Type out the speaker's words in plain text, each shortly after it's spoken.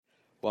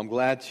Well, I'm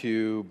glad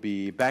to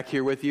be back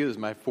here with you. This is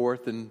my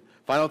fourth and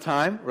final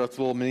time. We're a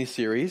little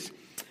mini-series.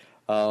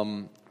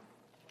 A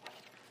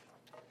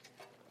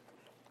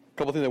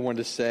couple things I wanted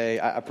to say.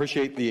 I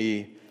appreciate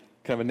the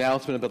kind of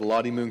announcement about the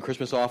Lottie Moon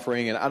Christmas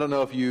offering. And I don't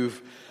know if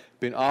you've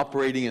been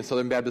operating in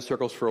Southern Baptist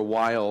circles for a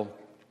while.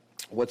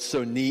 What's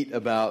so neat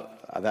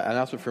about that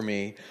announcement for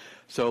me?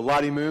 So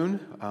Lottie Moon,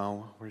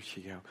 where did she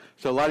go?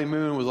 So Lottie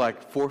Moon was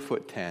like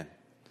 4'10".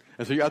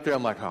 And so you're out there,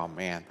 I'm like, oh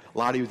man,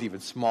 Lottie was even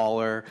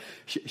smaller.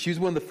 She was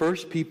one of the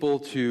first people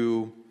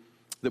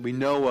that we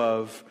know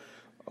of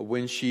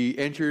when she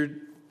entered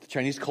the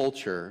Chinese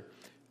culture.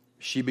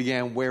 She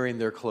began wearing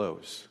their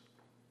clothes.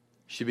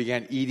 She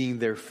began eating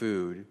their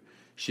food.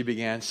 She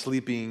began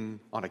sleeping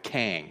on a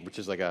kang, which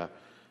is like a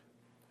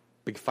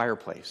big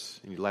fireplace,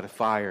 and you light a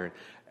fire.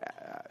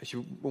 She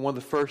was one of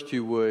the first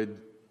who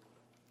would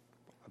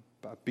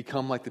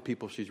become like the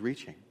people she's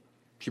reaching.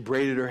 She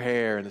braided her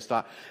hair and the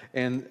style,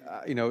 and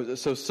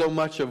so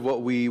much of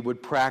what we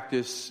would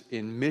practice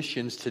in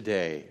missions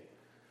today,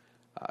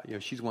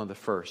 she's one of the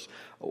first.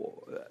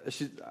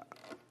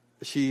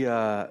 She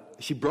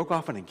broke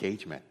off an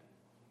engagement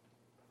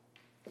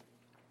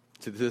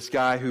to this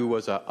guy who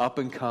was an up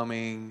and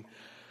coming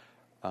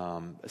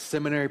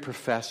seminary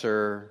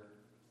professor.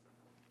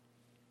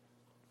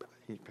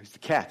 He's the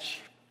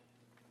catch.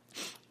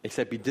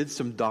 Except he did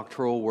some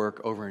doctoral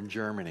work over in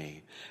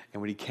Germany,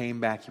 and when he came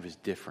back, he was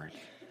different.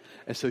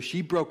 And so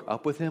she broke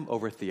up with him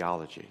over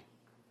theology.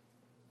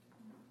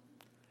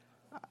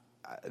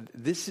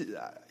 This is,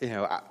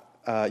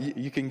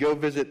 you can go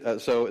visit.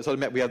 So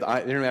we have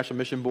the International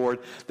Mission Board.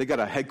 They got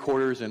a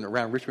headquarters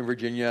around Richmond,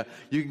 Virginia.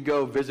 You can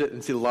go visit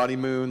and see the Lottie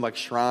Moon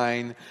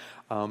shrine.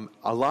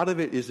 A lot of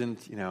it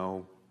isn't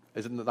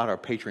not our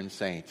patron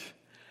saint.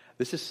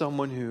 This is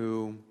someone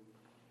who.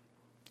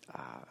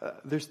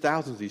 There's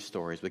thousands of these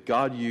stories that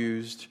God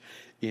used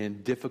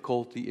in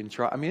difficulty, in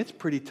trial. I mean, it's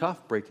pretty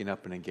tough breaking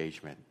up an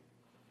engagement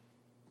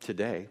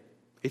today.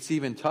 It's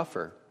even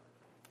tougher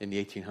in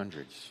the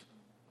 1800s.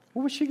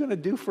 What was she going to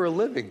do for a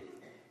living?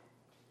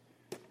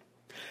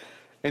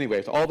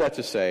 Anyways, all that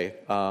to say,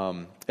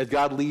 as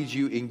God leads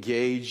you,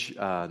 engage,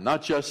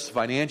 not just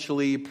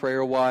financially,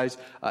 prayer-wise,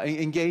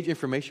 engage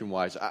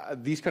information-wise.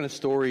 These kind of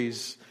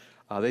stories,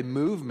 they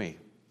move me.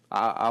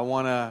 I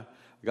want to...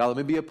 God, let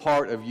me be a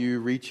part of you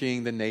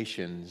reaching the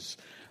nations.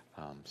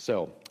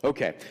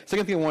 Okay.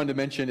 Second thing I wanted to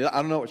mention, I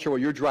don't know sure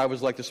what your drive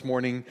was like this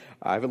morning.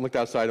 I haven't looked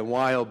outside in a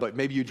while, but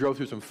maybe you drove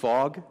through some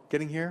fog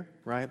getting here,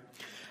 right?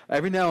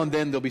 Every now and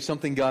then there'll be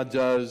something God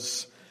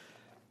does.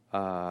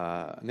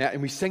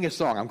 And we sing a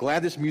song. I'm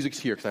glad this music's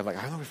here because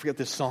I don't forget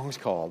this song's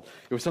called.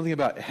 It was something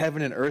about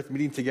heaven and earth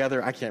meeting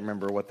together. I can't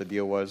remember what the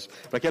deal was.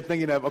 But I kept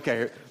thinking of,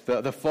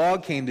 the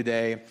fog came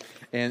today.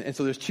 And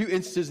so there's two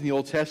instances in the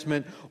Old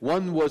Testament.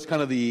 One was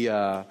kind of the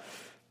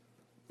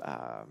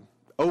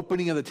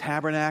opening of the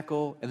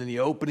tabernacle and then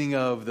the opening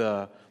of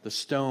the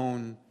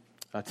stone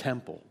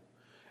temple.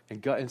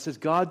 And it says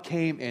God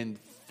came and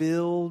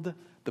filled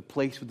the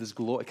place with His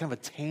glory, kind of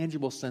a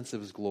tangible sense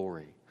of His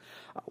glory.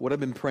 What I've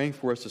been praying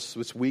for us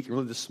this week, and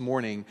really this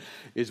morning,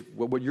 is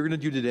what you're going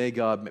to do today,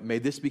 God, may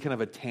this be kind of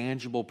a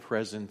tangible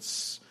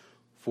presence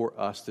for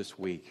us this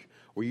week,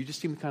 where you just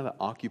seem to kind of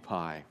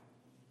occupy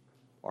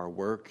our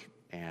work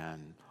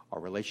and our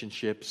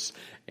relationships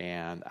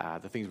and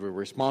the things we're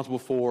responsible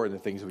for and the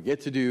things we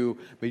get to do.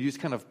 May you just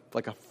kind of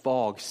like a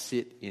fog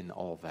sit in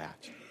all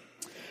that.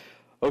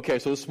 Okay,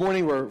 so this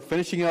morning we're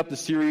finishing up the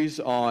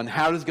series on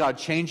how does God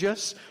change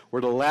us. We're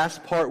at the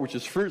last part, which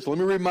is fruit. So let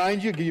me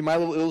remind you, give you my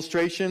little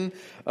illustration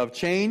of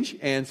change.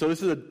 And so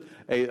this is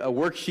a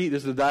worksheet.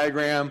 This is a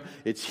diagram.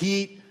 It's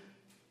heat,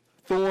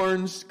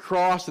 thorns,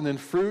 cross, and then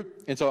fruit.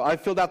 And so I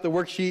filled out the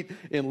worksheet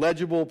in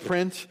legible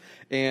print,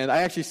 and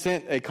I actually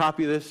sent a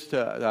copy of this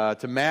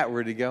to Matt.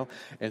 Where'd he go?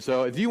 And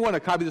so if you want a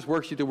copy of this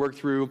worksheet to work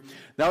through,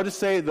 now I'll just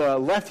say the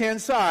left-hand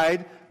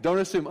side, don't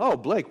assume, oh,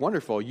 Blake,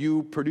 wonderful,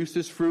 you produce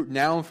this fruit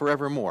now and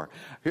forevermore.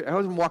 I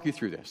want to walk you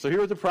through this. So here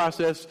was the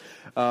process.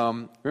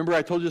 Remember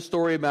I told you a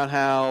story about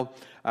how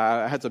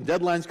I had some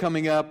deadlines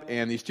coming up,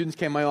 and these students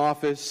came to my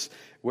office,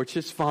 which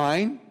is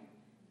fine,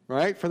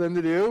 right, for them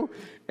to do.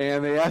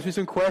 And they asked me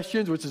some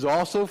questions, which is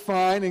also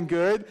fine and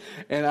good.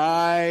 And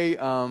I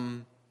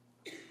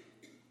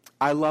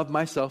love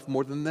myself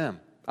more than them.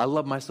 I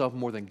love myself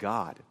more than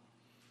God.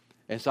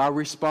 And so I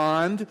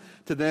respond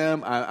to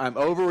them. I'm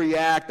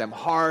overreact. I'm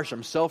harsh.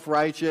 I'm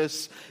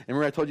self-righteous. And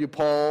remember I told you,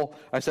 Paul,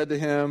 I said to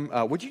him,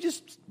 what you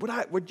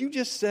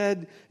just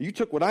said, you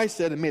took what I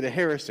said and made a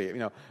heresy.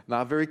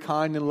 Not very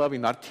kind and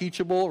loving, not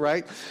teachable,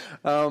 right?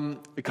 The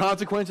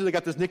consequences, I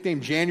got this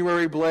nickname,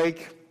 January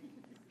Blake.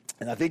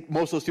 And I think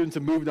most of those students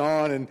have moved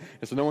on, and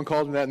so no one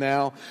calls me that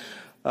now.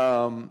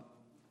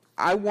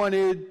 I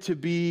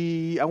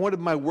wanted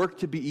my work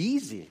to be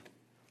easy.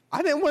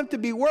 I didn't want it to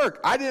be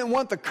work. I didn't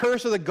want the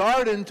curse of the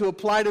garden to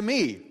apply to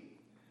me.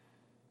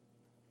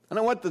 I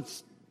don't want the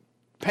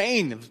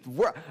pain of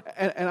work,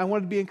 and I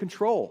wanted to be in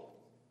control.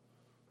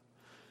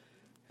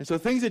 And so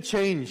things had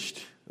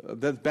changed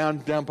That's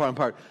bound down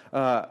part.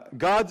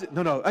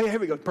 Hey, here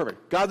we go.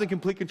 Perfect. God's in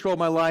complete control of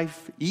my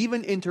life.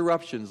 Even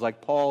interruptions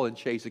like Paul and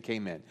Chase that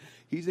came in.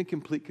 He's in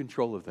complete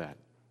control of that.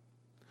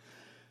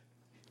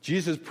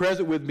 Jesus is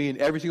present with me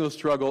in every single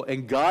struggle,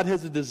 and God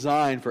has a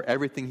design for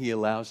everything he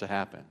allows to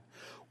happen.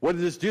 What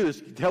does this do?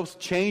 This helps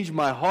change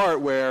my heart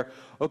where,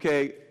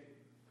 okay,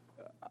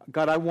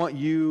 God, I want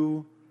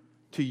you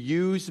to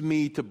use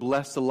me to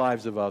bless the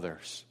lives of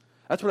others.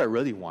 That's what I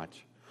really want.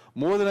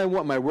 More than I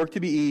want my work to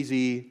be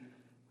easy,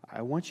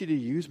 I want you to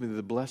use me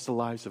to bless the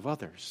lives of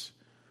others.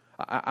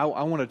 I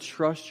want to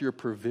trust your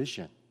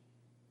provision.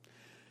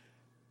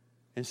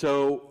 And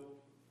so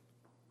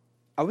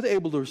I was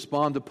able to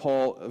respond to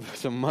Paul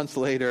some months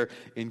later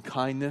in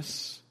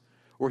kindness,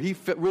 where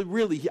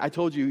I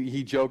told you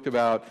he joked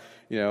about,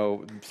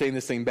 saying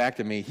this thing back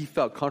to me. He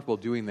felt comfortable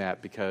doing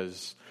that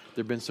because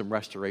there'd been some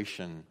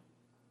restoration,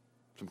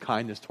 some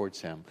kindness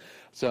towards him.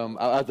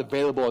 I was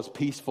available, I was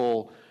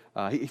peaceful.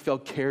 He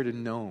felt cared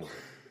and known.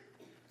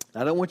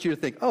 I don't want you to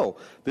think,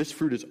 this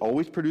fruit is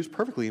always produced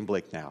perfectly in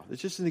Blake now.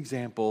 It's just an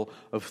example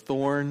of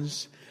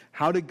thorns.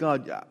 How did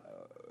God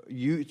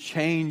you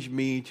change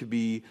me to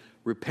be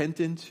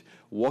repentant,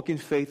 walk in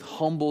faith,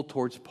 humble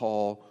towards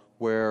Paul,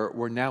 where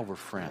we're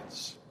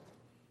friends.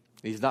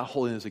 He's not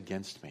holding this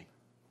against me.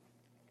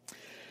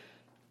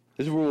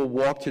 This is where we'll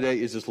walk today,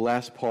 is this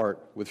last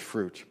part with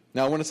fruit.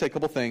 Now I want to say a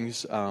couple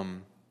things.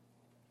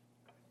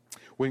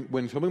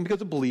 When someone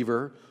becomes a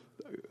believer,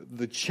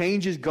 the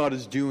changes God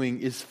is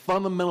doing is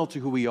fundamental to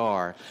who we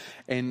are.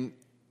 And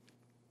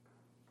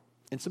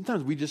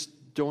sometimes we just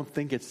don't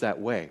think it's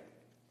that way.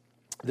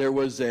 There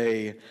was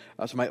so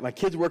my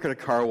kids work at a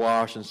car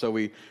wash, and so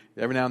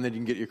every now and then you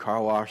can get your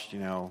car washed,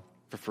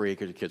 for free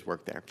because your kids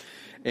work there.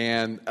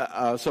 And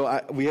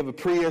we have a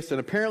Prius, and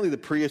apparently the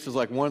Prius is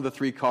like one of the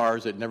 3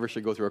 cars that never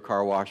should go through a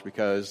car wash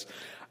because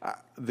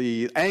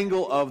the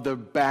angle of the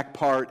back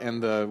part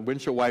and the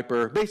windshield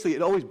wiper, basically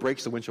it always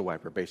breaks the windshield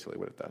wiper, basically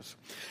what it does.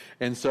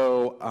 And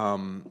so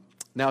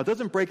now it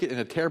doesn't break it in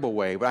a terrible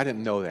way, but I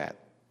didn't know that,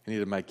 and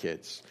neither did my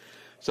kids.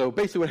 So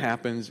basically what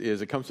happens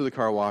is it comes to the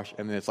car wash,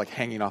 and then it's like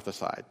hanging off the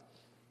side.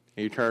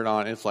 And you turn it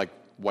on, and it's like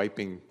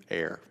wiping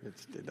air.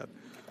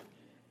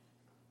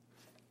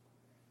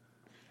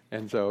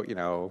 And so,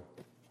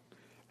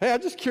 hey,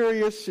 I'm just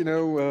curious, we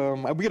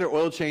get an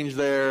oil change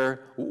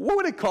there. What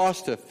would it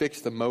cost to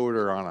fix the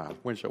motor on a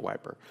windshield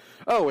wiper?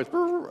 Oh, it's,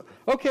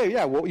 okay,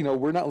 yeah, well,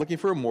 we're not looking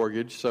for a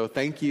mortgage, so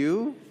thank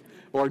you.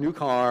 Or a new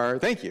car,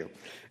 thank you.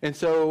 And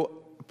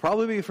so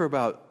probably for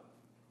about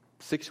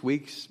 6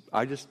 weeks,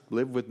 I just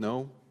lived with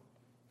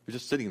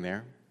just sitting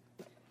there.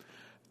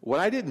 What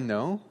I didn't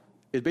know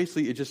is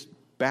basically it just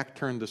back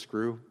turned the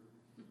screw,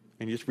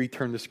 and you just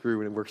return the screw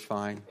and it works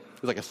fine.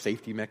 It's like a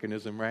safety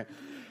mechanism, right?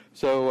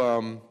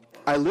 So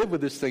I live with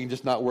this thing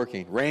just not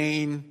working.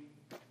 Rain,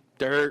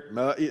 dirt,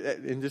 mud,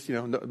 and just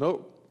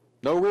no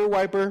rear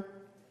wiper.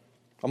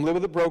 I'm living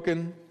with it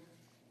broken.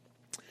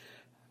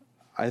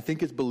 I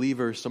think as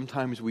believers,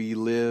 sometimes we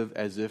live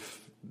as if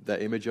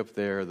the image up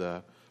there,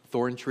 the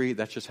thorn tree,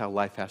 that's just how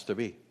life has to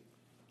be.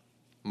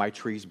 My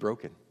tree's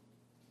broken.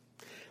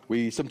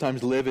 We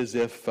sometimes live as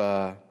if,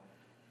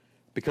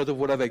 because of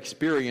what I've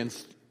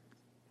experienced,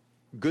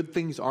 good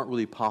things aren't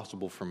really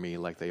possible for me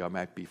like they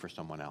might be for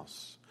someone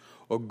else.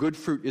 Or good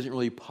fruit isn't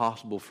really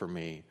possible for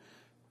me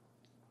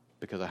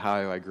because of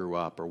how I grew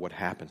up or what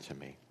happened to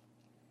me.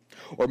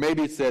 Or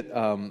maybe it's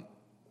that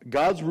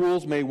God's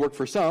rules may work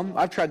for some.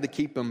 I've tried to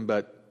keep them,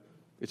 but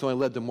it's only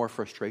led to more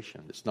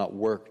frustration. It's not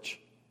worked.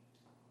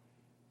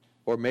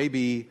 Or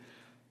maybe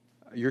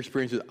your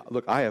experience is,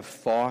 look, I have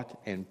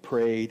fought and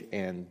prayed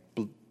and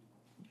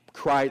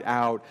cried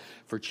out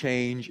for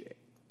change,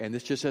 and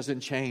this just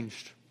hasn't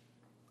changed.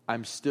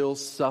 I'm still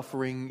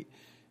suffering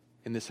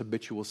in this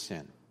habitual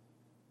sin,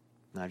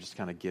 and I've just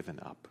kind of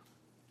given up.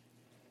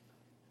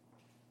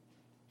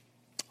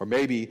 Or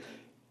maybe,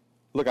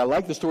 look, I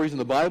like the stories in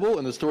the Bible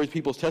and the stories of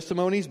people's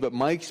testimonies, but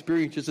my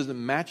experience just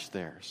doesn't match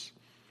theirs.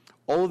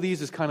 All of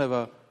these is kind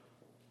of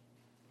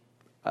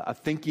a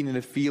thinking and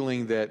a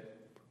feeling that,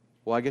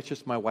 well, I guess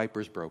just my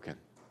wiper's broken.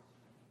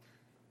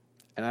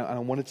 And I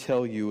want to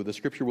tell you, the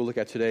scripture we'll look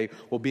at today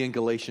will be in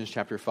Galatians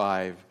chapter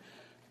 5.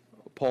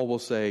 Paul will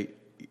say,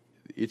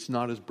 it's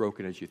not as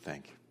broken as you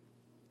think.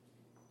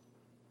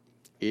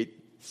 It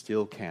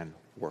still can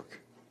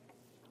work.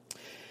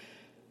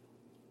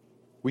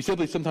 We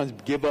simply sometimes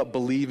give up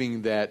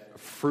believing that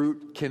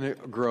fruit can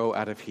grow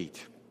out of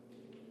heat.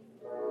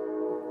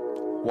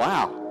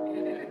 Wow.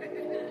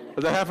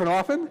 Does that happen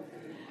often?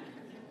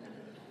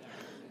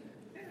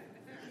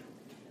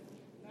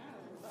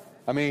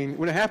 I mean,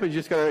 when it happens, you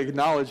just got to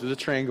acknowledge there's a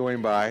train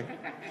going by.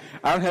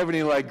 I don't have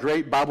any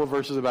great Bible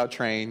verses about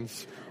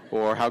trains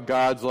or how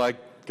God's going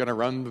to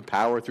run the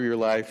power through your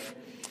life.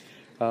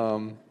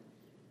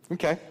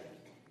 Okay.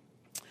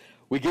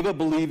 We give up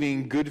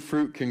believing good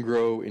fruit can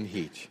grow in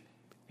heat.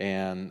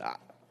 And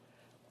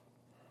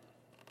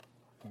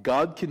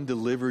God can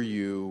deliver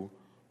you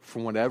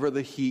from whatever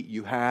the heat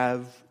you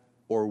have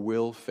or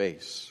will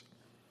face.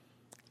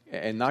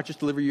 And not just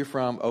deliver you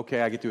from,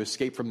 okay, I get to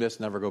escape from this,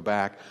 never go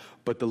back,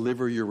 but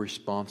deliver your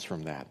response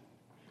from that.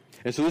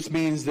 And so this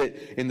means that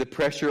in the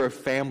pressure of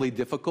family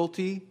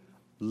difficulty,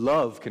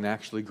 love can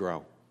actually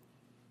grow.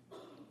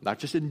 Not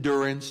just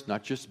endurance,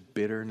 not just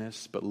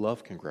bitterness, but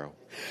love can grow.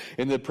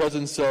 In the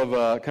presence of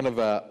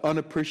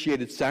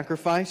unappreciated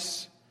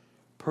sacrifice,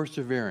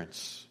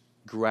 perseverance,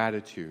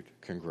 gratitude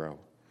can grow.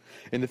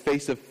 In the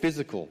face of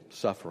physical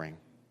suffering,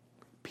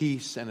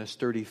 peace and a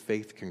sturdy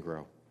faith can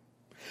grow.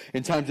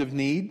 In times of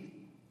need,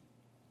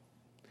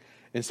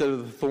 instead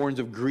of the thorns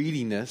of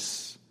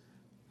greediness,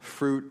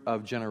 fruit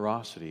of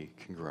generosity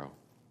can grow.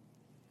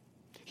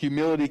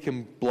 Humility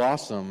can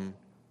blossom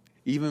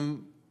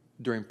even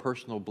during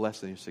personal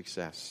blessing and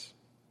success.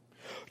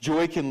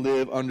 Joy can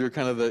live under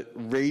kind of the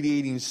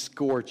radiating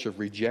scorch of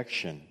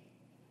rejection.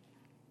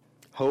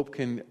 Hope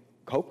can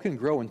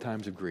grow in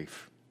times of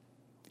grief.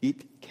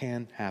 It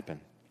can happen.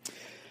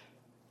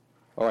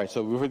 All right,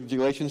 so we're at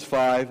Galatians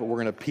 5. We're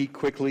going to peek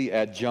quickly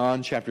at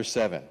John chapter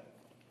 7.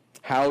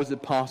 How is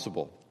it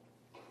possible?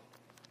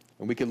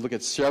 And we can look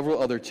at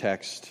several other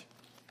texts.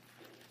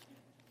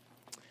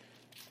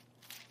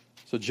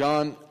 So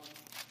John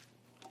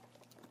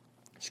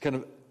just kind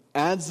of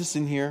adds this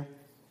in here.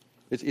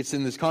 It's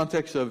in this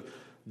context of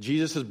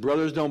Jesus'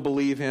 brothers don't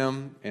believe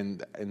him,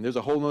 and there's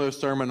a whole other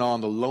sermon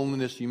on the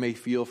loneliness you may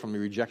feel from the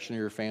rejection of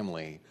your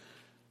family.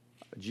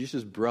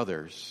 Jesus'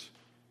 brothers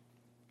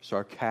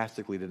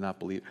sarcastically did not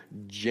believe.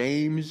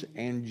 James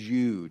and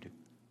Jude,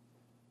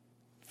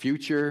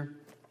 future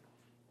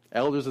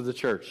elders of the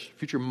church,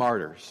 future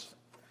martyrs,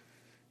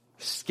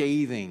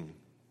 scathing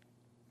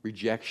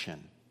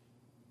rejection.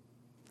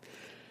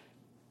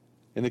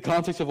 In the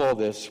context of all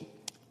this,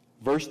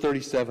 verse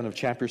 37 of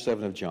chapter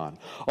 7 of John.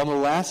 On the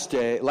last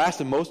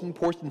and most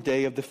important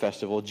day of the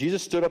festival,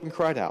 Jesus stood up and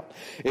cried out,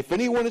 "If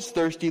anyone is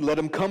thirsty, let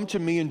him come to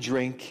me and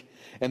drink.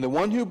 And the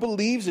one who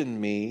believes in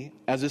me,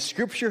 as the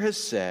scripture has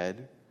said,"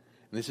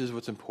 and this is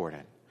what's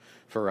important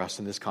for us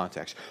in this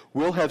context,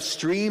 "will have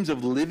streams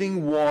of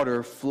living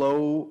water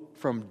flow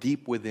from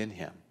deep within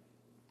him."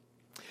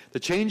 The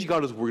change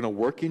God is going to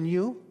work in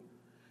you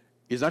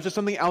is not just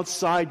something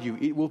outside you.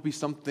 It will be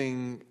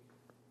something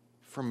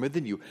from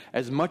within you,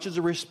 as much as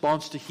a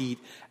response to heat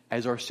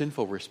as our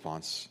sinful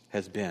response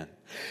has been.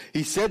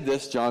 He said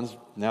this, John's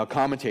now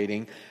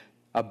commentating,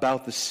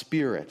 about the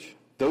Spirit.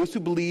 Those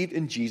who believed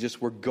in Jesus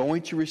were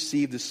going to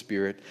receive the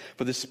Spirit,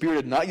 for the Spirit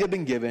had not yet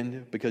been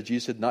given because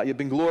Jesus had not yet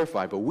been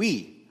glorified. But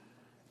we,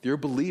 if you're a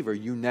believer,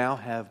 you now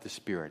have the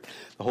Spirit.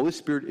 The Holy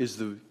Spirit is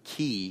the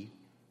key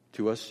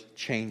to us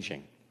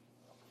changing.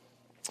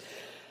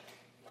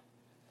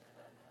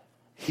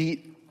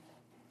 Heat,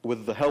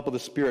 with the help of the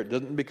Spirit,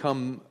 doesn't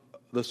become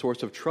the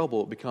source of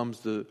trouble. It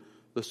becomes the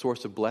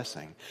source of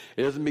blessing.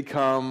 It doesn't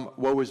become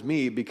woe is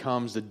me. It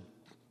becomes the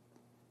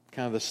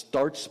kind of the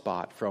start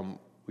spot from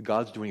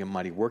God's doing a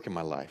mighty work in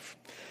my life.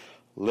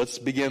 Let's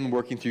begin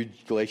working through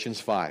Galatians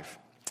 5.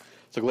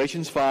 So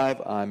Galatians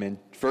 5, I'm in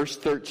verse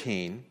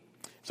 13.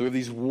 So we have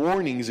these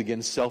warnings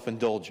against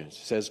self-indulgence.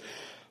 It says,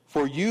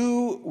 "For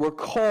you were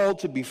called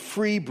to be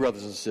free,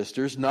 brothers and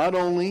sisters, not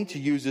only to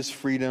use this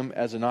freedom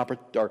as an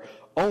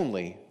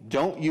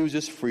don't use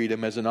this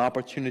freedom as an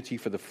opportunity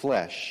for the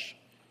flesh,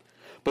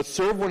 but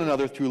serve one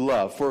another through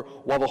love. For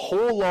while the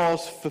whole law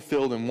is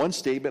fulfilled in one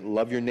statement,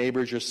 love your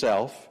neighbor as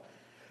yourself,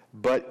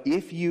 but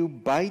if you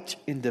bite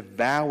and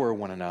devour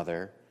one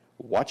another,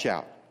 watch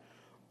out,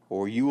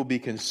 or you will be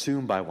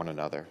consumed by one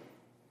another."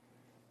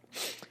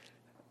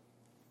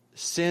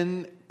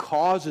 Sin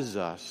causes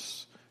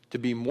us to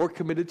be more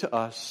committed to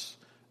us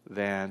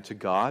than to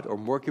God, or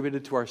more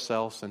committed to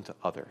ourselves than to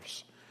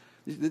others.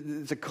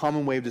 It's a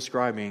common way of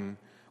describing,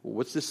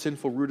 what's the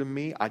sinful root of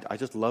me? I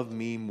just love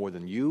me more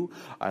than you.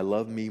 I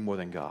love me more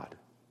than God.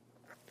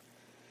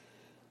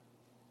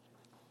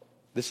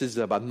 This is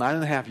about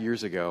 9.5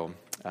 years ago.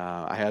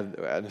 I had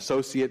an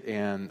associate,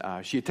 and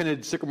she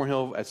attended Sycamore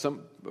Hill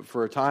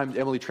for a time.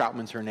 Emily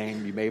Troutman's her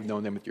name. You may have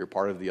known them if you're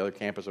part of the other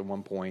campus at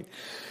one point.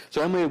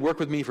 So Emily had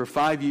worked with me for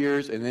 5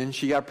 years, and then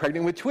she got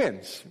pregnant with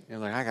twins.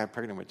 I got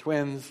pregnant with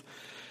twins.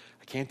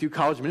 I can't do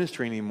college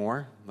ministry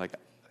anymore.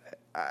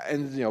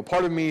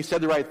 Part of me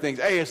said the right things.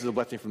 Hey, this is a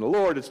blessing from the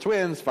Lord. It's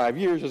twins. 5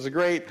 years. This is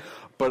great.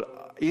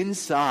 But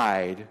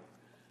inside,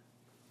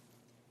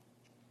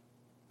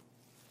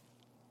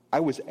 I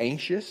was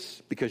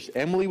anxious because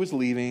Emily was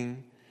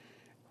leaving,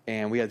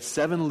 and we had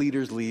 7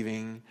 leaders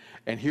leaving.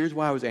 And here's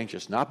why I was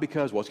anxious. Not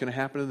because what's going to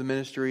happen to the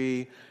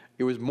ministry.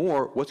 It was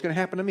more, what's going to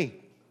happen to me?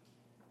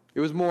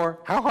 It was more,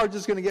 how hard is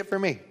this going to get for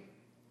me?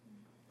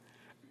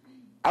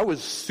 I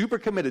was super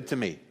committed to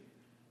me.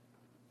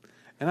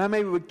 And I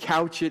maybe would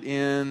couch it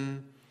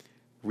in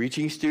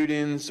reaching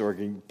students or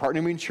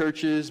partnering with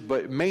churches,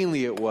 but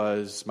mainly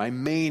my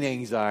main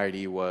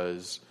anxiety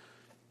was,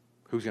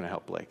 who's going to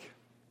help Blake?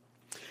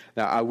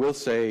 Now, I will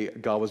say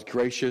God was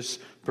gracious,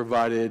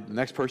 provided the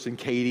next person,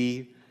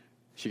 Katie.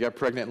 She got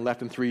pregnant and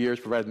left in 3 years,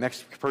 provided the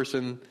next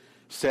person,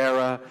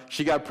 Sarah.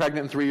 She got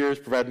pregnant in 3 years,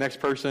 provided the next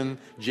person,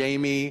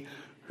 Jamie,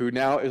 who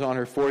now is on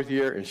her 4th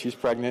year, and she's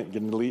pregnant,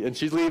 and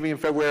she's leaving in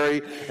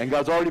February, and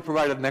God's already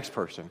provided the next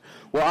person.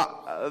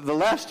 Well, the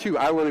last 2,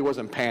 I really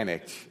wasn't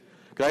panicked.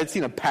 because I had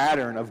seen a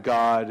pattern of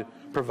God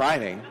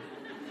providing.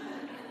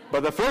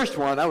 But the first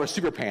one, I was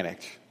super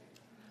panicked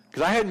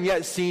because I hadn't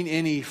yet seen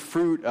any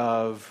fruit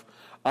of,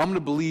 I'm going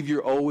to believe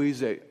you're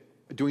always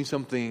doing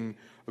something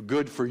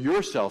good for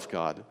yourself,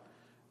 God,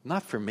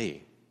 not for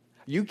me.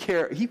 He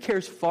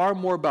cares far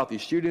more about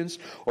these students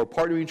or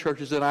partnering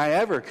churches than I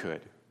ever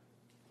could.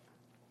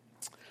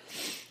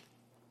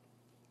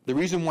 The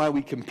reason why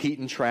we compete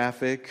in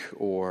traffic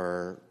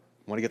or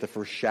want to get the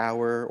first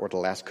shower or the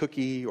last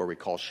cookie or we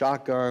call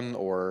shotgun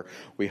or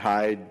we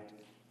hide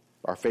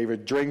our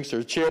favorite drinks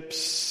or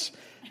chips,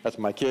 that's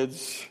my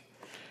kids,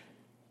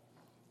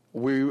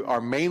 we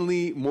are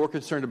mainly more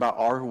concerned about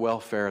our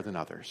welfare than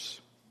others.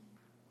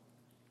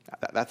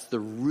 That's the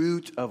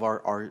root of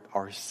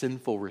our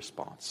sinful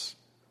response.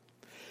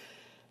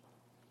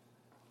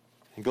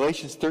 And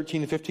Galatians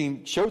 13 and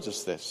 15 shows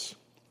us this.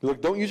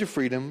 Look, don't use your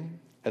freedom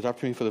as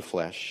opportunity for the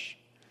flesh.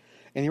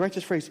 And he writes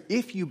this phrase,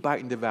 if you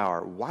bite and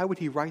devour. Why would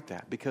he write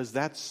that? Because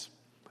that's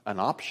an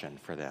option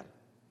for them.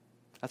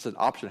 That's an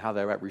option how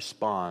they might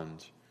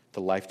respond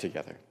to life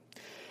together.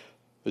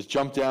 Let's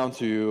jump down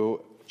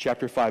to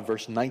chapter 5,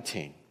 verse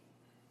 19.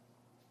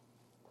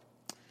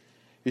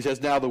 He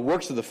says, now the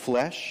works of the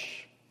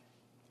flesh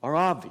are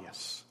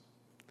obvious.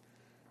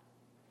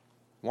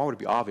 Why would it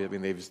be obvious? I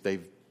mean,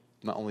 they've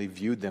not only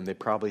viewed them, they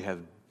probably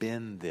have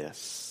been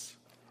this.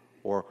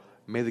 Or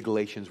maybe the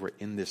Galatians were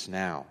in this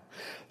now.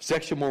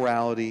 Sexual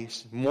morality,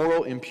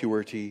 moral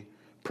impurity,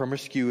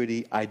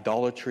 promiscuity,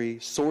 idolatry,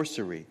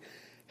 sorcery,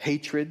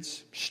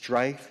 hatreds,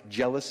 strife,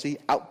 jealousy,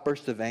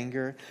 outbursts of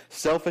anger,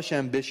 selfish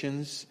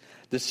ambitions,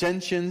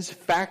 dissensions,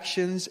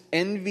 factions,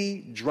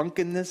 envy,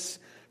 drunkenness,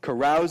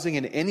 carousing,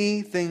 and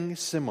anything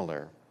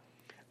similar.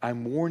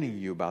 I'm warning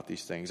you about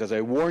these things, as I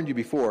warned you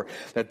before,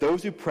 that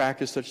those who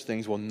practice such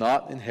things will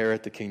not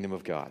inherit the kingdom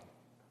of God.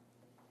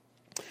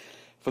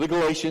 For the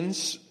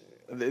Galatians,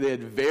 they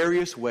had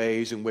various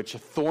ways in which a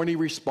thorny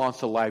response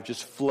to life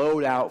just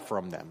flowed out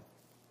from them.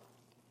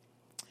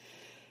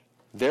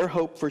 Their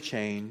hope for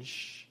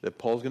change, that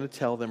Paul's going to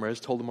tell them, or has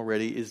told them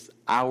already, is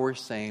our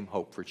same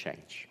hope for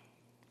change.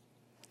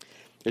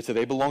 It's that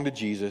they belong to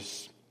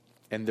Jesus,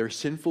 and their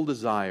sinful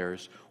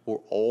desires were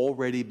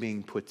already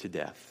being put to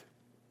death.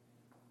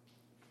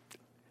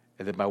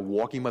 And that by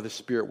walking by the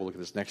Spirit, we'll look at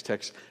this next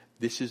text,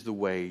 this is the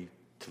way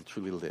to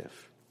truly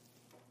live.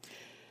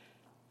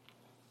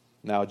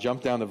 Now,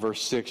 jump down to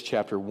verse 6,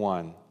 chapter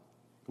 1.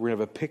 We're going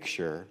to have a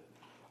picture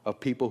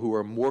of people who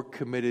are more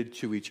committed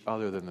to each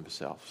other than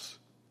themselves.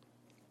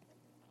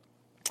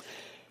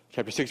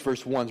 Chapter 6,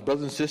 verse 1.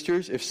 Brothers and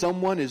sisters, if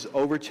someone is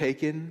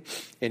overtaken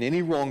in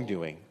any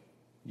wrongdoing,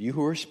 you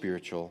who are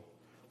spiritual,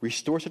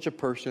 restore such a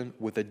person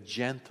with a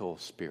gentle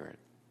spirit.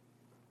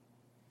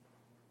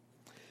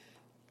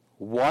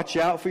 Watch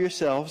out for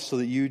yourselves so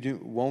that you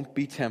won't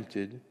be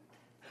tempted.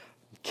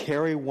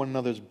 Carry one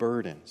another's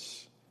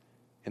burdens.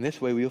 In this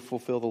way, we will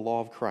fulfill the law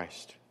of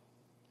Christ.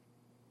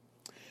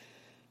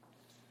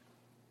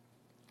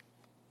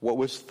 What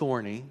was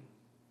thorny,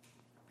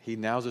 he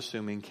now is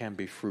assuming can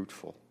be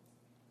fruitful.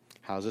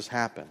 How does this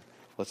happen?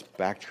 Let's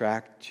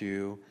backtrack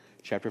to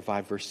chapter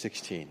 5, verse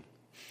 16.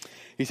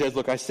 He says,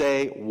 look, I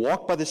say,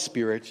 walk by the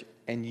Spirit,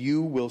 and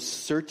you will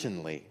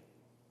certainly,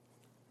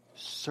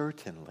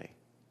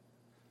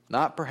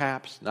 not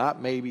perhaps,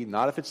 not maybe,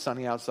 not if it's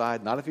sunny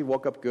outside, not if you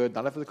woke up good,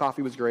 not if the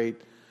coffee was great.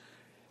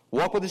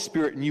 Walk with the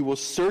Spirit, and you will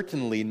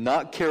certainly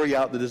not carry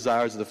out the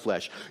desires of the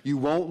flesh. You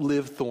won't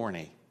live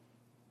thorny.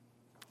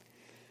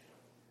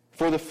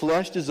 For the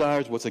flesh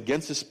desires what's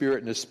against the Spirit,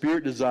 and the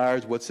Spirit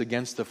desires what's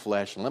against the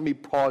flesh. And let me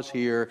pause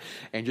here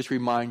and just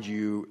remind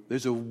you,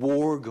 there's a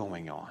war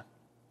going on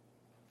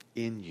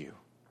in you.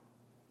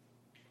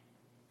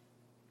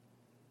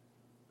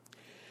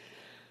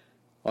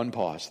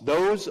 Unpause.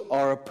 Those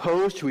are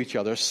opposed to each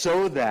other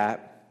so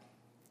that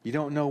you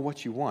don't know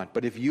what you want.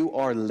 But if you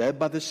are led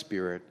by the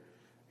Spirit,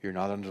 you're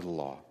not under the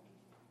law.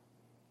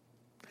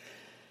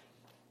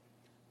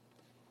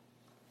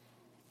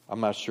 I'm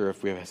not sure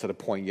if we have set a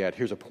point yet.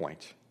 Here's a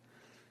point.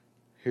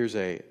 Here's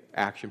an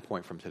action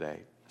point from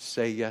today.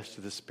 Say yes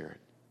to the Spirit.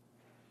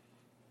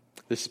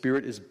 The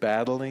Spirit is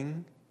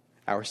battling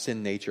our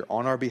sin nature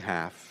on our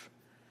behalf.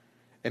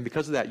 And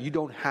because of that, you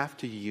don't have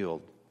to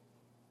yield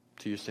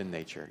to your sin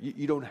nature.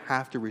 You don't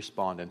have to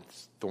respond in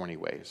thorny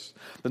ways.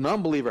 The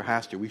non-believer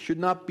has to. We should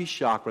not be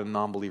shocked when a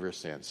non-believer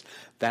sins.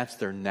 That's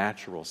their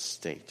natural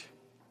state.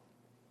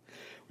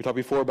 We talked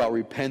before about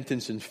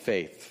repentance and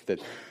faith.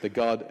 That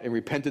God, in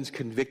repentance,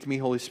 convict me,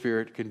 Holy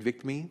Spirit,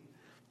 convict me,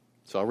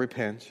 so I'll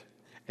repent,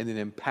 and then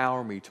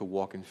empower me to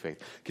walk in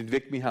faith.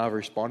 Convict me how I've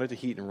responded to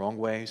heat in wrong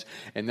ways,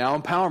 and now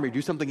empower me,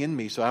 do something in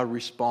me so I'll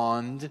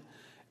respond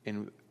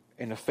in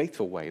a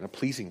faithful way, in a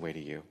pleasing way to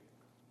you.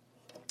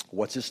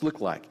 What's this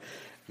look like?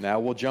 Now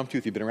we'll jump to,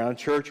 if you've been around a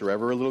church or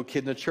ever a little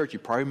kid in a church, you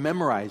probably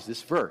memorized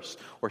this verse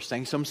or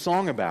sang some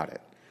song about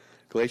it.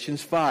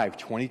 Galatians 5,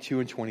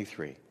 22 and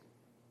 23.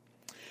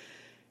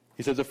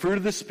 He says, the fruit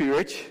of the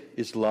Spirit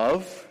is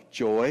love,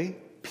 joy,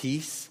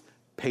 peace,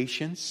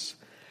 patience,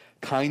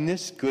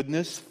 kindness,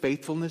 goodness,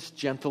 faithfulness,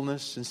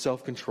 gentleness, and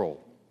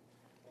self-control.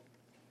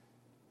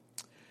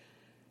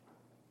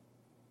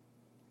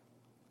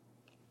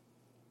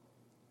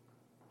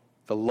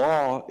 The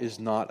law is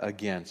not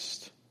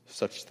against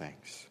such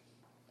things.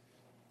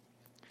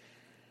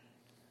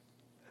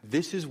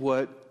 This is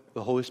what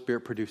the Holy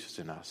Spirit produces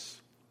in us.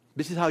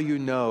 This is how you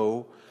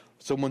know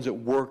someone's at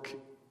work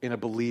in a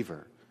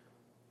believer.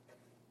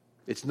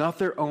 It's not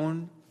their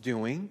own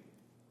doing.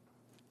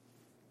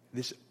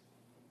 This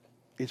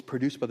is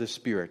produced by the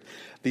Spirit.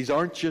 These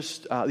aren't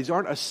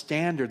a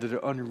standard that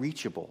are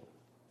unreachable.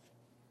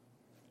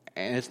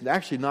 And it's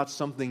actually not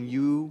something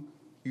you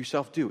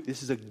yourself do.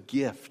 This is a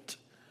gift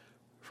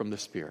from the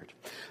Spirit.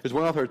 There's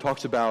one author who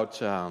talks about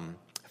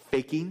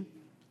faking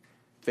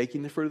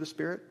the fruit of the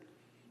Spirit.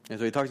 And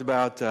so he talks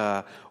about,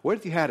 what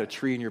if you had a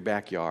tree in your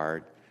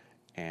backyard,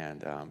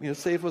 and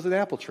say if it was an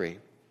apple tree,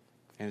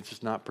 and it's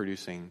just not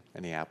producing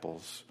any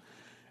apples.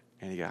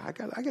 And you go, I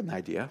got an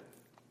idea.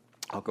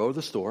 I'll go to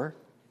the store,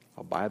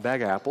 I'll buy a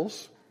bag of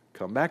apples,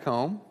 come back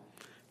home,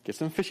 get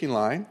some fishing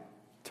line,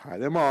 tie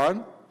them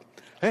on.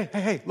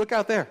 Hey, look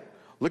out there.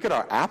 Look at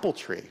our apple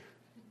tree.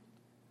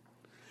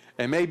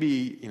 And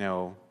maybe,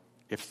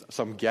 if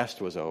some guest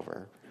was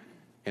over,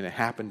 and it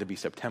happened to be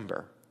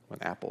September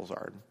when apples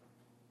are,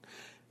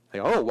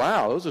 oh,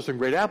 wow, those are some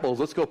great apples.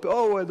 Let's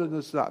go, and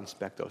let's not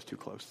inspect those too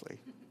closely.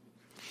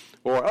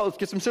 Or, let's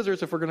get some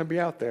scissors if we're going to be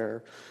out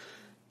there.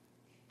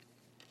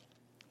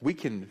 We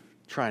can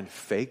try and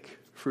fake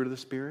fruit of the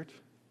Spirit,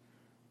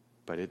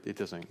 but it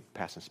doesn't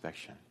pass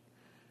inspection.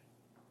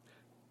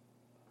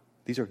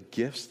 These are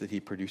gifts that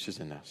He produces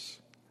in us.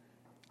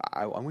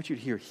 I want you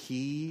to hear,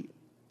 He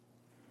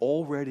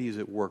already is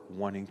at work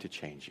wanting to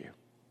change you.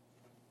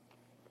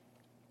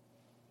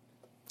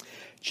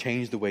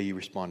 Change the way you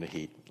respond to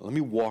heat. Let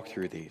me walk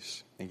through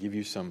these and give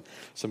you some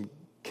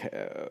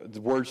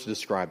words to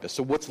describe this.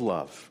 So what's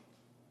love?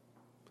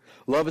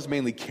 Love is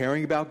mainly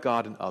caring about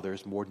God and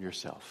others more than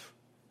yourself.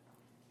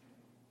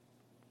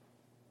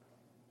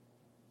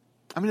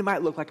 It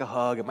might look like a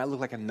hug, it might look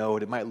like a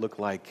note, it might look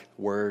like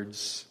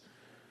words,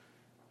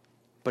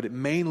 but it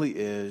mainly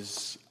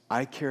is,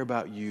 I care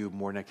about you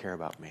more than I care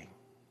about me.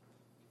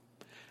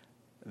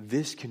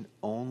 This can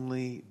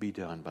only be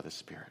done by the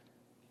Spirit.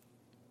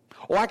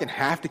 I can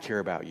have to care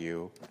about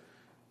you,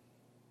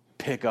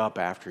 pick up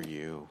after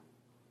you,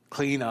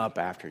 clean up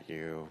after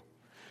you,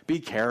 be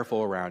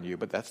careful around you,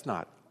 but that's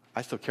not,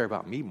 I still care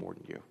about me more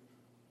than you.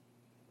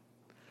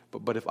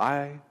 But if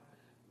I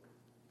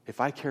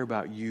care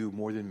about you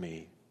more than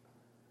me,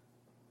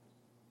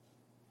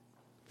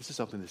 this is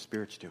something the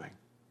Spirit's doing.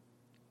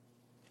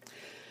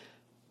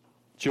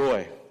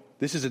 Joy.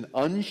 This is an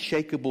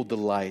unshakable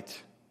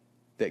delight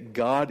that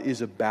God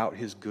is about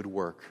His good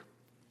work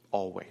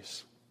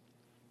always.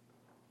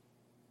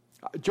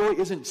 Joy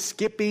isn't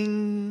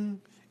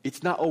skipping.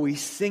 It's not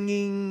always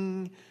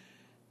singing.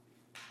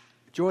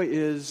 Joy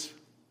is,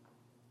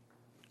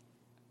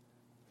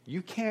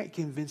 you can't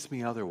convince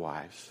me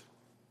otherwise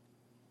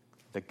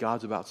that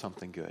God's about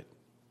something good.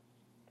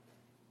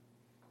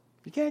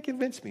 You can't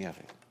convince me of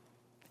it.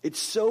 It's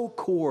so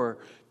core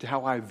to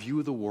how I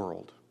view the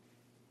world.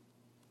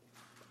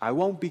 I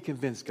won't be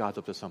convinced God's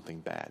up to something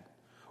bad,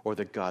 or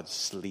that God's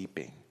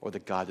sleeping, or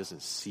that God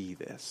doesn't see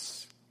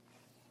this.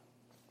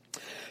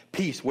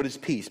 Peace. What is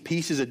peace?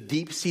 Peace is a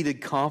deep-seated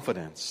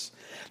confidence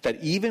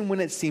that even when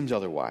it seems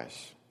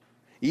otherwise,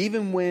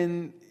 even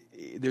when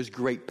there's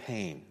great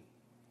pain,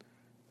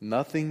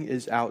 nothing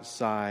is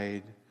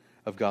outside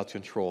of God's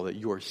control, that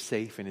you are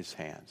safe in His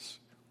hands.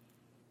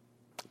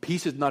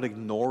 Peace is not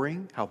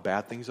ignoring how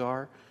bad things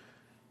are.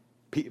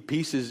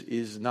 Peace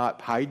is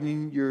not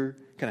hiding your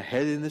kind of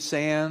head in the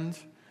sand.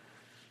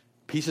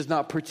 Peace is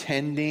not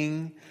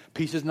pretending.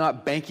 Peace is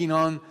not banking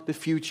on the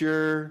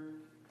future.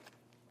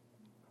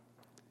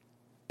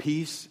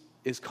 Peace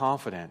is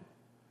confident,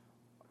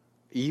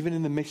 even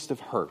in the midst of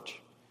hurt,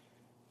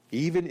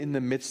 even in the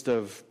midst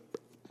of,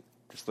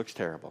 this looks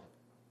terrible.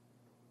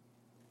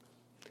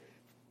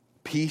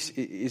 Peace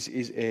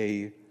is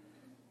a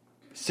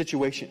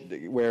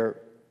situation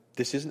where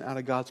this isn't out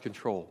of God's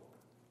control.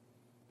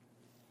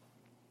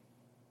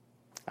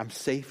 I'm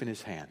safe in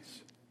His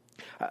hands.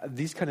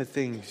 These kind of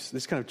things,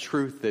 this kind of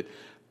truth that,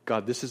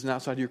 God, this isn't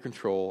outside of your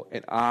control,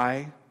 and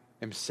I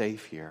am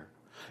safe here.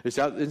 It's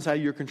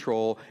inside your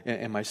control,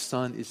 and my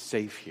son is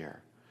safe here.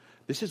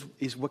 This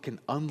is what can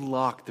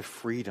unlock the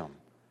freedom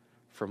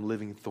from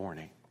living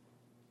thorny.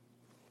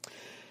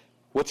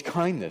 What's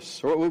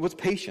kindness? Or what's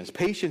patience?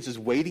 Patience is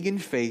waiting in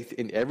faith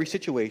in every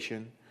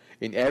situation,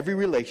 in every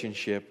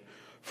relationship,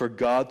 for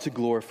God to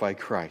glorify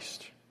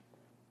Christ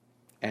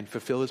and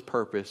fulfill His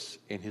purpose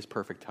in His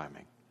perfect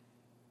timing.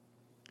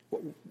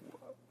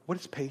 What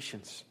is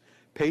patience?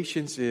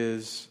 Patience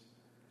is,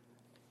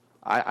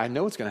 I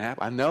know it's going to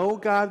happen. I know,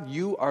 God,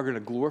 you are going to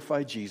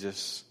glorify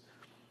Jesus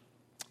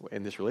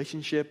in this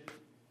relationship,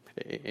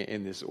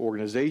 in this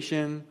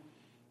organization.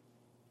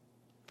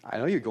 I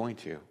know you're going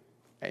to,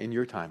 in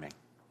your timing.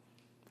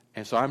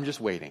 And so I'm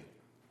just waiting.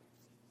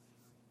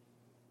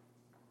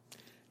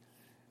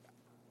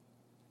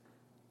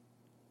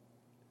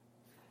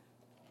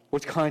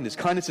 What's kindness?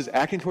 Kindness is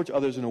acting towards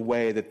others in a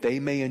way that they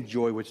may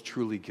enjoy what's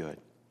truly good.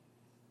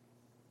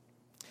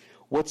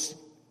 What's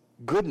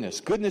Goodness.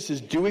 Goodness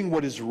is doing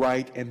what is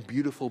right and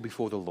beautiful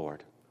before the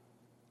Lord.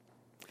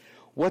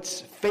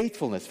 What's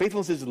faithfulness?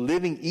 Faithfulness is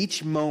living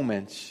each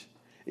moment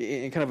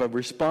in kind of a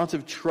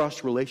responsive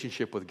trust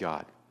relationship with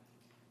God.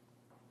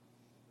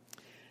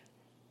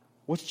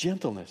 What's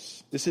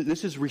gentleness? This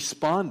is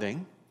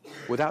responding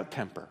without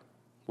temper,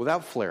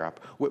 without flare-up,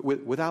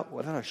 without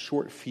a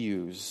short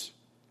fuse,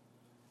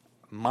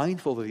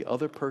 mindful that the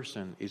other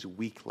person is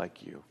weak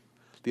like you.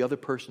 The other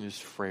person is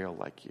frail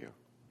like you.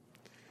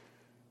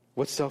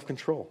 What's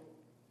self-control?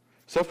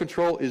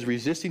 Self-control is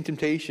resisting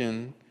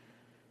temptation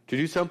to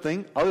do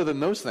something other than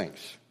those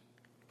things.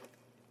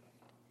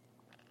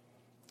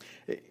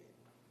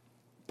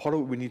 Part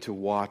of what we need to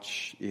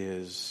watch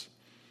is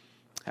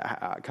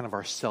kind of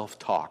our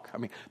self-talk. I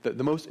mean,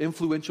 the most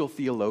influential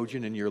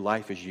theologian in your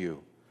life is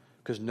you,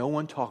 because no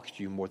one talks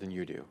to you more than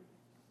you do.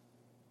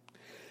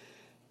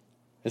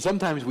 And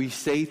sometimes we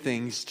say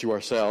things to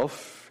ourselves,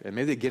 and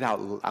maybe they get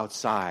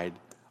outside.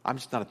 I'm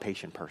just not a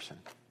patient person.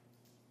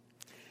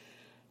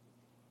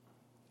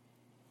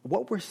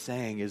 What we're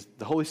saying is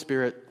the Holy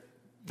Spirit,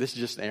 this is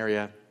just an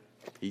area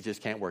He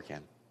just can't work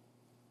in.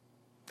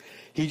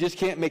 He just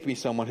can't make me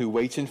someone who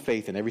waits in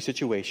faith in every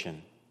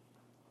situation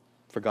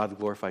for God to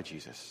glorify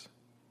Jesus.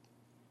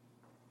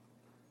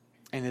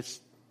 And it's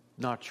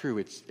not true.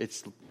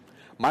 It's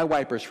my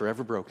wiper's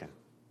forever broken.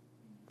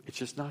 It's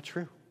just not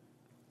true.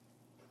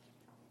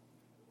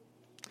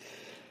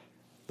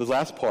 The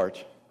last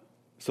part,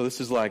 so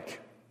this is like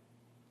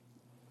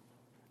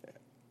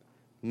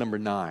number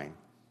 9,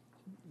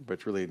 but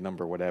it's really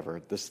number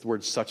whatever. This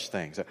word such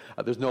things.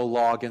 There's no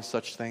law against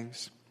such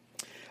things.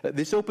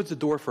 This opens the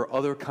door for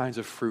other kinds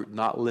of fruit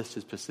not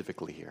listed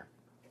specifically here.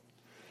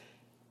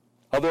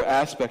 Other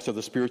aspects of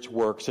the Spirit's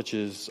work, such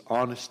as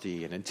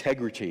honesty and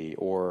integrity,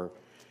 or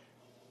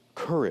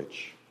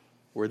courage,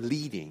 or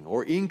leading,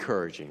 or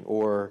encouraging,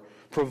 or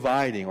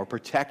providing, or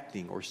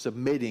protecting, or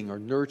submitting, or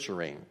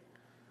nurturing.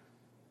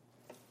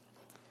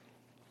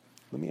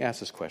 Let me ask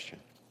this question.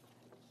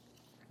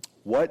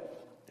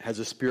 What has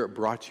the Spirit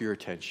brought to your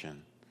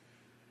attention?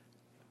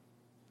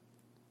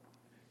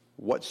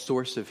 What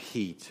source of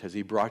heat has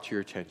He brought to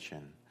your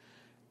attention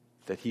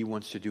that He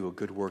wants to do a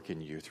good work in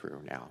you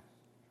through now?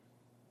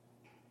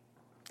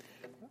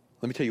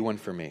 Let me tell you one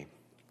for me,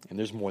 and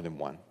there's more than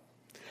one.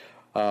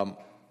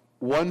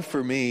 One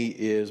for me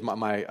is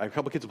a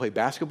couple of kids will play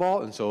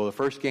basketball, and so the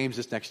first game's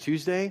this next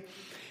Tuesday,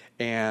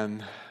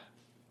 and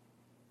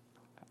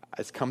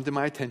it's come to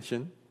my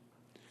attention,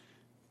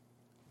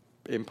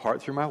 in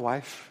part through my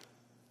wife,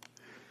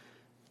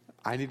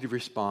 I need to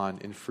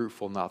respond in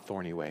fruitful, not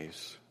thorny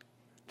ways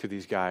to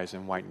these guys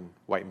in white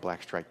and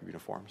black striped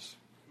uniforms.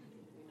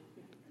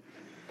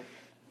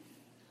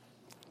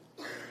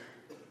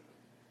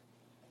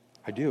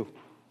 I do.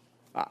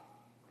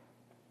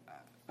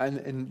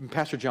 And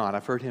Pastor John,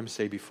 I've heard him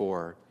say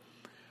before,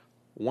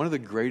 one of the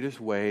greatest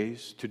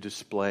ways to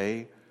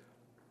display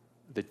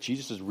that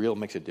Jesus is real,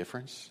 makes a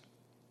difference,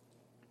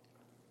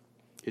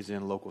 is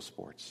in local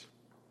sports.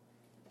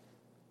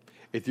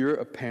 If you're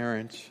a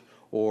parent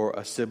or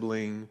a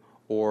sibling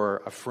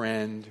or a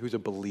friend who's a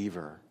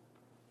believer,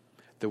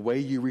 the way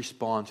you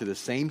respond to the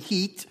same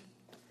heat,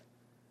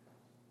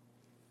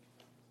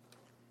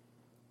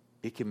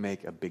 it can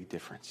make a big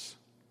difference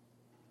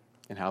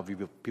in how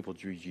people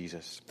view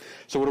Jesus.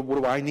 So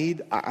what do I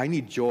need? I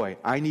need joy.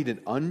 I need an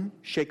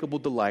unshakable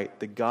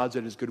delight that God's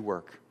at His good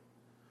work.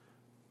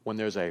 When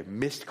there's a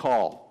missed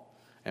call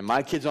and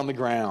my kid's on the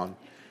ground,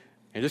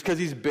 and just because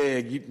he's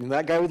big, and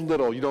that guy was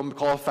little, you don't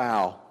call a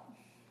foul.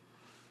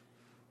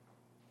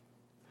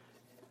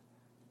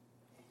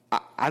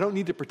 I don't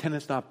need to pretend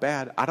it's not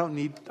bad. I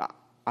need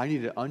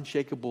an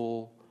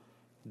unshakable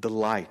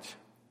delight.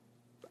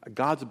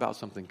 God's about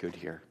something good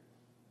here.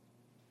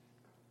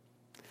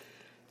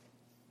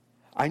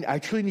 I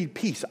truly need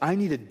peace. I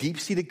need a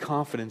deep-seated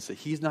confidence that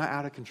He's not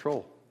out of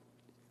control.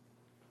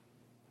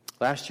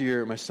 Last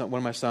year, one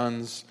of my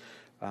sons,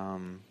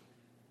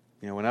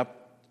 went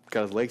up,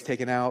 got his legs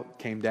taken out,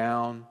 came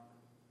down,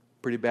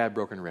 pretty bad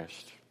broken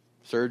wrist.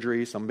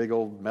 Surgery, some big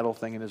old metal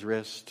thing in his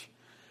wrist.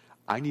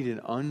 I need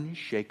an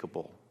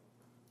unshakable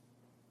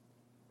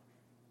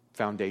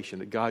foundation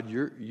that God,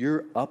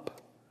 you're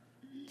up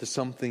to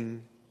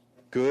something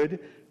good,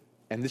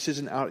 and this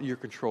isn't out of your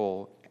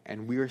control,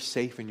 and we are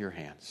safe in your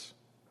hands.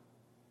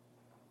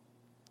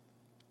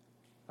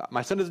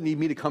 My son doesn't need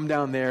me to come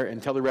down there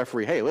and tell the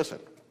referee, hey, listen,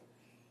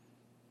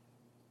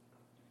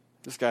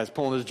 this guy's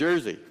pulling his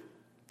jersey.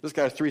 This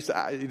guy's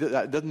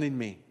that doesn't need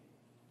me.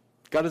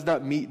 God does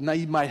not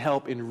need my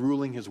help in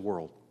ruling His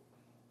world.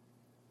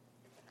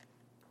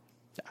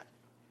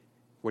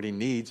 What He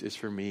needs is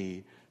for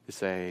me to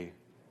say,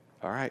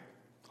 all right,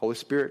 Holy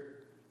Spirit,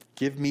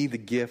 give me the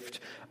gift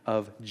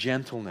of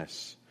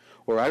gentleness.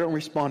 Where I don't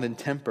respond in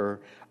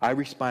temper, I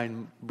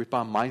respond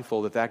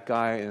mindful that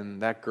guy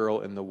and that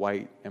girl in the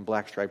white and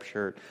black striped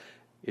shirt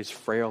is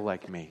frail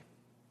like me.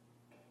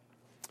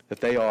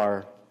 That they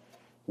are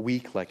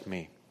weak like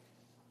me.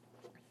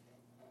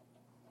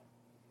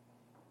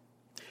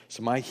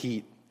 So my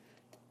heat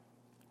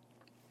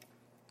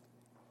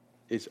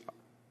is,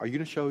 are you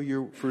going to show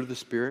your fruit of the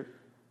Spirit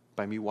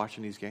by me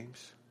watching these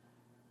games?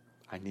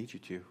 I need you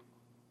to.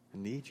 I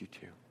need you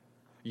to.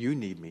 You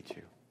need me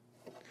to.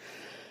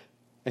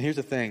 And here's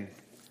the thing.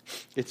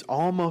 It's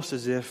almost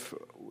as if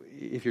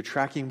you're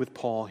tracking with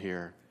Paul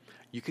here,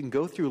 you can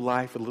go through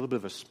life with a little bit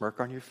of a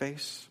smirk on your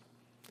face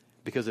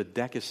because the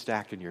deck is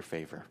stacked in your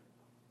favor.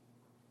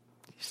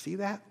 You see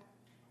that?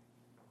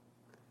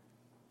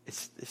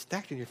 It's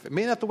stacked in your favor.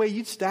 Maybe not the way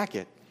you'd stack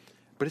it,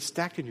 but it's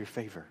stacked in your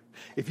favor.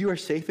 If you are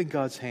safe in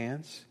God's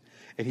hands,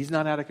 and He's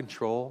not out of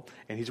control,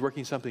 and He's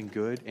working something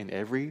good in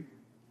every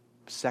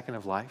second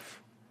of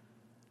life,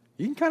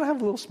 you can kind of have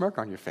a little smirk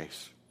on your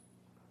face.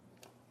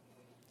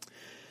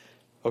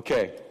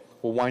 Okay,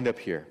 we'll wind up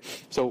here.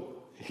 So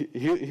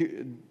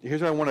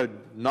here's what I want to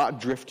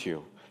not drift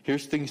to.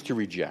 Here's things to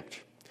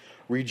reject.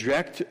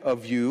 Reject a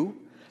view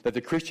that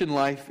the Christian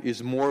life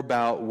is more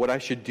about what I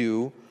should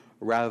do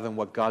rather than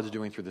what God's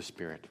doing through the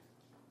Spirit.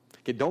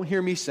 Okay, don't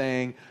hear me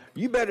saying,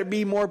 you better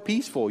be more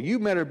peaceful. You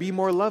better be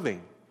more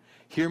loving.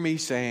 Hear me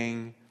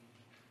saying,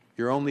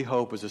 your only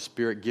hope is the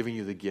Spirit giving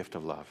you the gift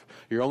of love.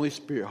 Your only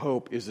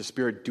hope is the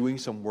Spirit doing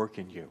some work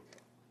in you.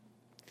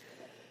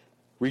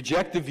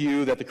 Reject the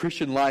view that the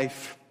Christian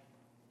life,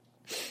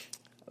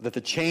 that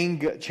the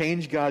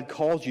change God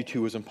calls you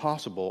to is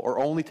impossible or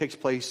only takes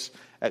place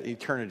at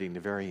eternity in the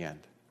very end.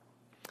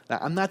 Now,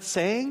 I'm not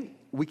saying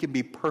we can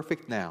be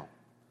perfect now,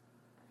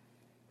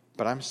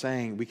 but I'm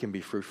saying we can be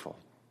fruitful.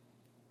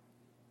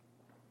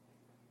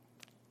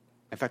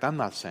 In fact, I'm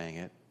not saying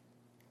it.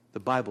 The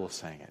Bible is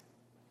saying it.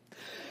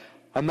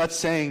 I'm not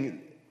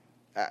saying,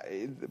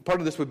 part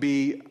of this would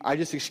be, I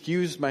just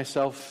excuse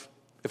myself.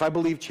 If I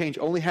believe change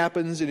only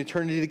happens in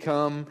eternity to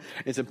come,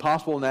 it's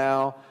impossible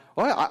now,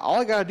 well,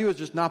 all I got to do is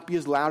just not be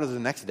as loud as the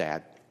next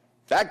dad.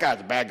 That guy's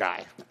a bad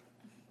guy.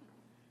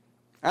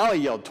 I only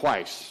yelled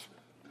twice.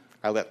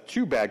 I let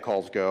 2 bad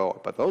calls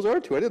go, but those other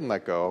 2 I didn't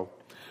let go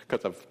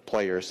because of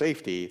player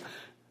safety.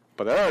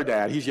 But the other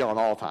dad, he's yelling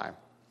all the time.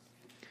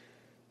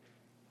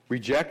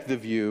 Reject the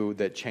view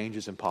that change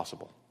is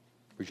impossible.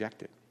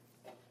 Reject it.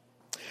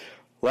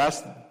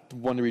 Last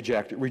one to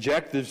reject.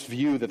 Reject this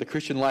view that the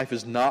Christian life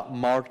is not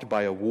marked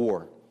by a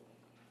war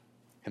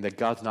and that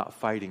God's not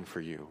fighting for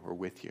you or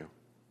with you.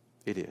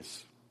 It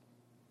is.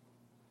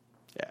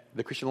 Yeah,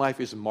 the Christian life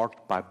is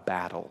marked by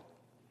battle.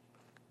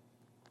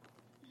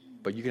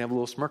 But you can have a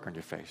little smirk on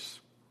your face.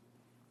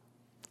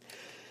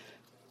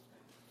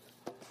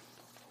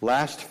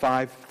 Last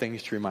 5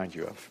 things to remind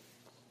you of.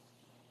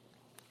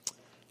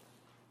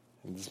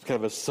 And this is kind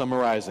of a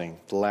summarizing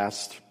the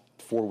last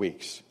 4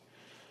 weeks.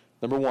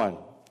 Number 1,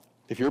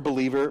 if you're a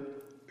believer,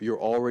 you're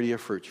already a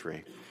fruit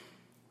tree.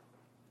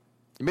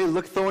 You may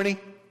look thorny,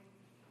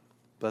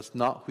 but that's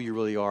not who you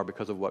really are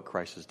because of what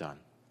Christ has done.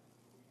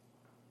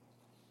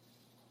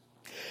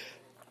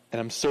 And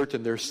I'm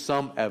certain there's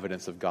some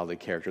evidence of godly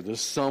character.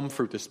 There's some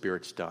fruit the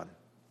Spirit's done.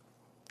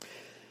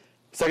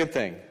 Second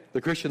thing,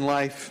 the Christian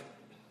life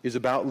is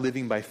about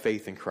living by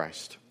faith in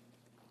Christ.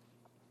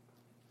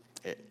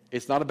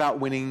 It's not about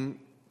winning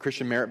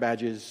Christian merit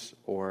badges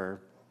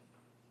or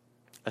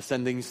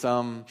ascending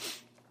some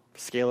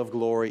scale of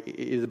glory. It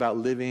is about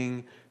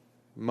living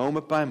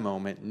moment by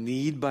moment,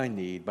 need by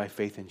need, by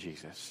faith in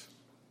Jesus.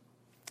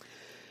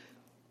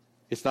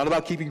 It's not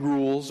about keeping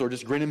rules or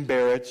just grin and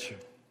bear it.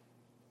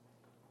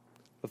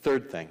 The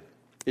third thing,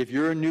 if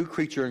you're a new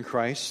creature in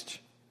Christ,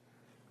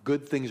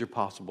 good things are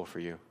possible for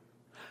you.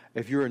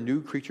 If you're a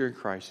new creature in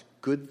Christ,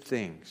 good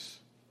things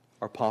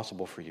are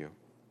possible for you.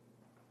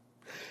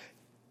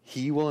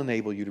 He will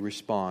enable you to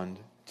respond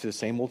to the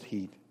same old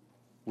heat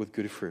with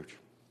good fruit.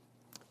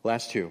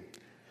 Last 2,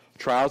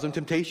 trials and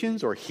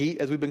temptations, or heat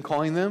as we've been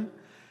calling them.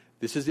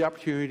 This is the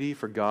opportunity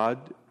for God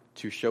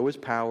to show His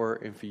power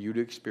and for you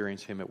to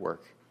experience Him at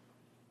work.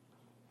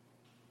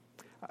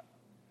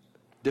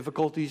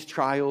 Difficulties,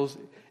 trials,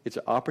 it's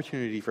an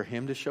opportunity for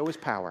Him to show His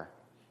power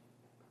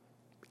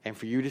and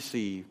for you to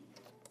see,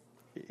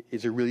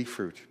 is there really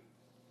fruit?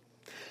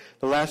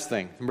 The last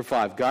thing, number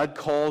 5, God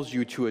calls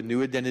you to a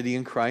new identity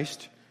in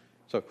Christ,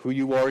 so who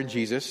you are in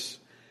Jesus,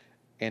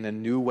 and a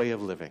new way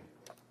of living.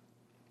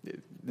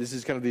 This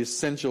is kind of the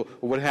essential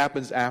of what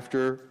happens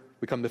after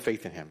we come to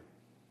faith in Him.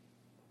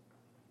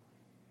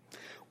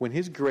 When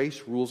His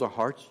grace rules our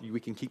hearts, we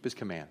can keep His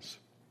commands.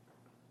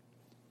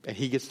 And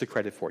He gets the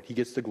credit for it. He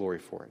gets the glory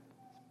for it.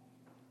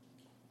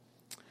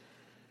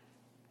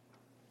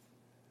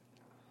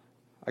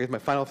 I guess my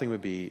final thing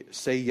would be,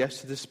 say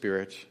yes to the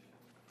Spirit,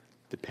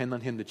 depend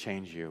on Him to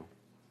change you,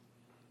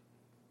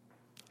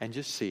 and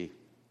just see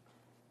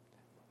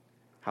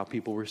how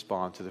people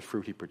respond to the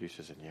fruit He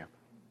produces in you.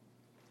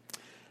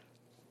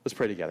 Let's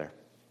pray together.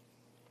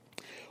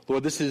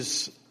 Lord, this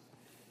is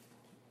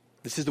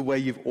the way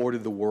You've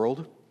ordered the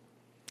world,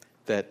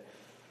 that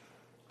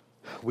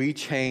we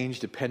change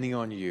depending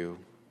on You,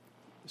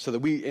 so that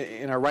we,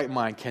 in our right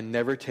mind, can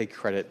never take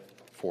credit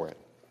for it.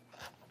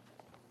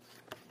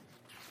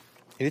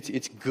 And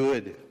it's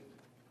good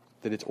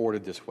that it's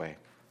ordered this way.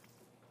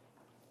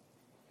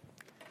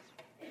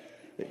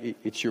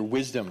 It's Your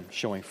wisdom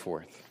showing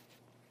forth.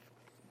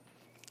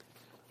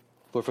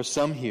 Lord, for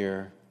some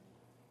here,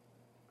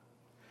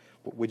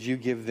 would you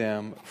give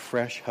them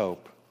fresh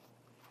hope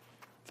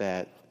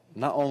that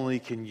not only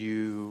can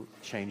you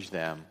change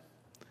them,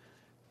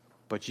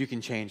 but you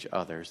can change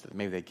others that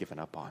maybe they've given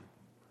up on.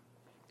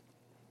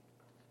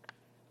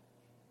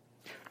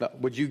 Now,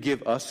 would you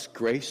give us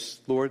grace,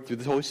 Lord, through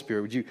the Holy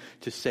Spirit? Would you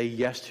to say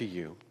yes to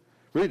you?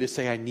 Really to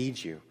say, I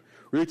need you.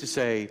 Really to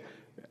say,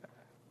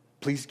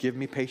 please give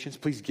me patience.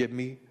 Please give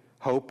me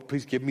hope.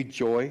 Please give me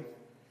joy.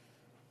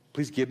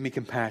 Please give me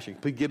compassion.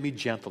 Please give me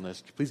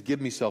gentleness. Please give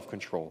me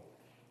self-control.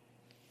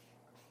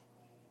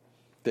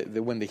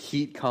 That when the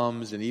heat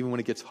comes and even when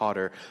it gets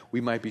hotter,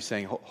 we might be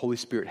saying, Holy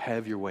Spirit,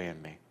 have your way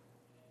in me.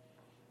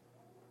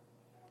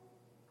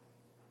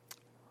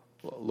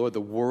 Lord, the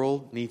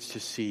world needs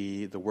to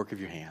see the work of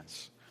your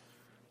hands.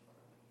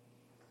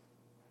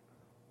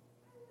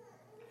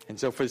 And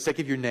so for the sake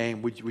of your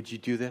name, would you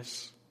do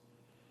this?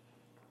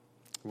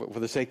 For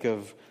the sake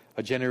of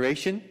a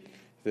generation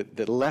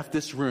that left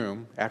this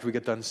room after we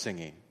get done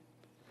singing,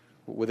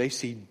 will they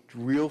see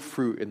real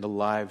fruit in the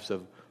lives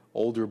of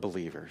older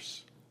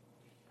believers?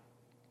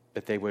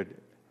 That they would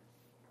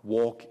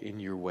walk in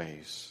your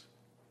ways,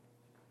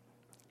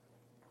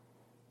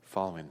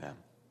 following them.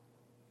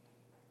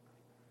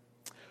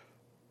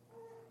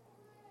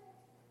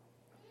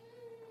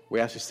 We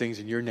ask these things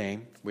in your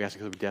name. We ask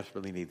because we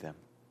desperately need them.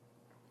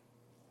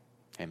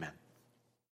 Amen.